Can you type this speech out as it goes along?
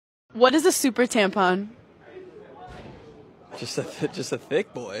What is a super tampon? Just a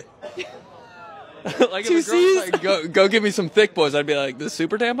thick boy. Like Two if a girl's C's? like, go give me some thick boys, I'd be like, the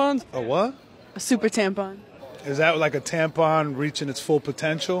super tampons? A what? A super tampon. Is that like a tampon reaching its full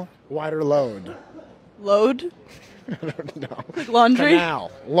potential? Wider load. Load? No. Like laundry? Canal.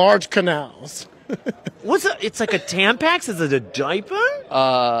 Large canals. What's a, it's like a Tampax? Is it a diaper?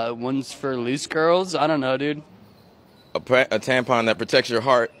 One's for loose girls? I don't know, dude. A tampon that protects your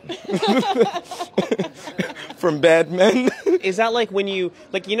heart from bad men. Is that like when you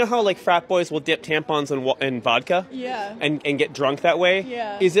know how like frat boys will dip tampons in vodka? Yeah. And get drunk that way?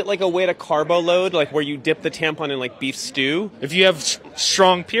 Yeah. Is it like a way to carbo load, like where you dip the tampon in like beef stew? If you have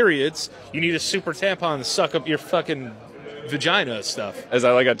strong periods, you need a super tampon to suck up your fucking vagina stuff. Is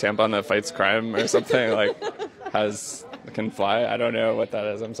that like a tampon that fights crime or something? Like can fly? I don't know what that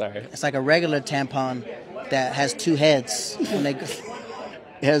is. I'm sorry. It's like a regular tampon that has two heads.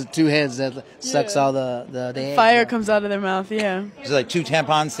 It has two heads that sucks all the air. Fire comes out of their mouth, yeah. Is it like two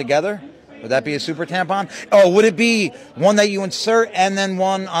tampons together? Would that be a super tampon? Oh, would it be one that you insert and then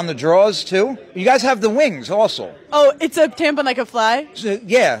one on the drawers too? You guys have the wings also. Oh, it's a tampon like a fly? So,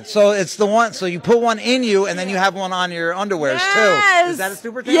 yeah, so it's the one, so you put one in you and then you have one on your underwears Yes! too. Is that a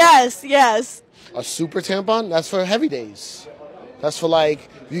super tampon? Yes, yes. A super tampon? That's for heavy days. That's for like,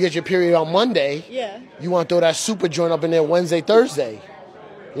 you get your period on Monday. Yeah. You want to throw that super joint up in there Wednesday, Thursday.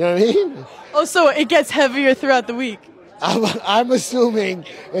 You know what I mean? Oh, so it gets heavier throughout the week. I'm assuming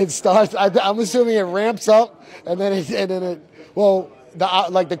it starts. I'm assuming it ramps up, and then it. Well,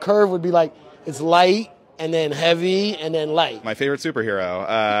 the curve would be like it's light, and then heavy, and then light. My favorite superhero.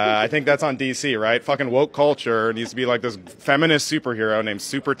 I think that's on DC, right? Fucking woke culture. It needs to be like this feminist superhero named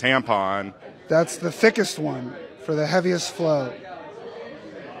Super Tampon. That's the thickest one for the heaviest flow.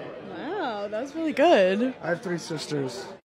 Wow, that was really good. I have 3 sisters.